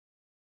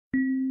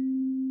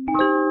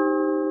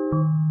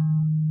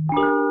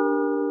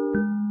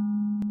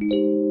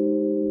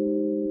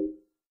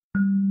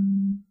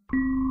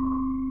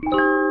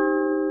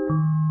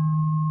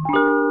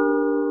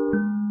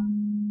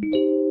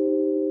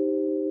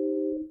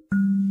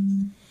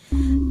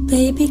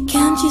Baby,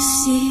 can't you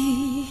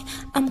see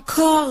I'm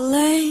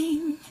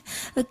calling?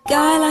 A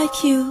guy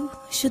like you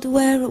should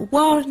wear a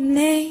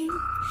warning.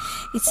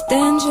 It's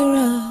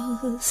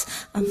dangerous,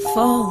 I'm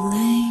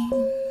falling.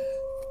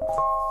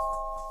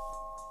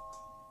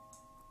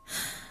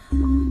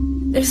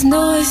 There's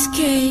no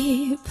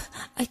escape,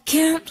 I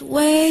can't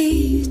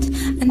wait.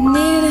 I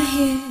need a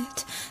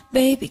hit,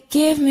 baby,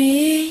 give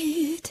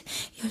me it.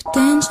 You're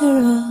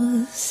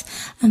dangerous,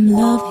 I'm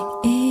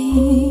loving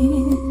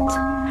it.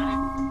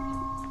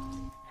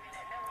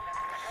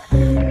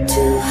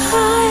 Too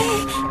high,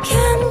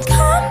 can't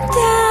come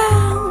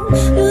down.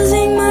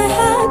 Losing my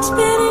head,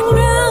 spinning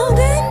round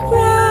and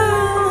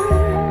round.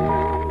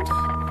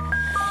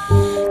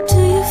 Do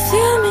you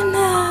feel me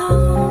now?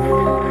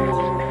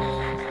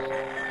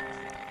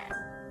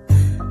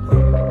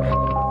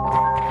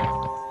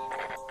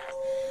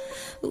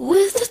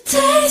 With the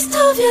taste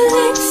of your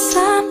lips,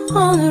 I'm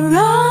on a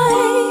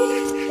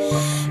ride.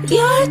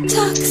 You're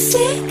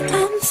toxic,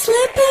 I'm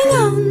slipping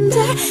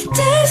under.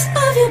 Taste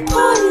of your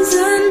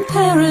poison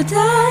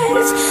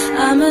paradise.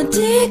 I'm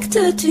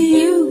addicted to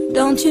you.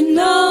 Don't you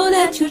know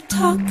that you're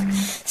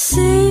toxic?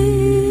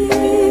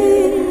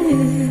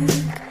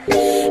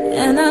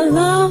 And I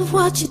love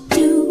what you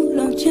do.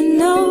 Don't you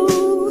know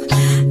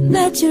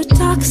that you're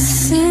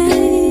toxic?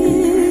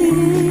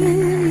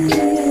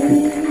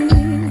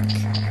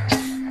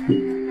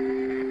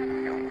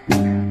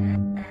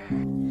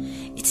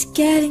 It's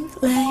getting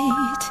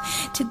late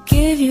to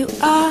give you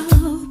up.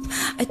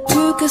 I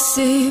took a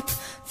sip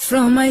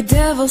from my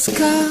devil's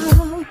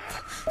cup.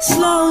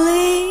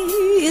 Slowly,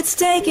 it's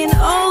taking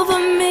over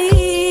me.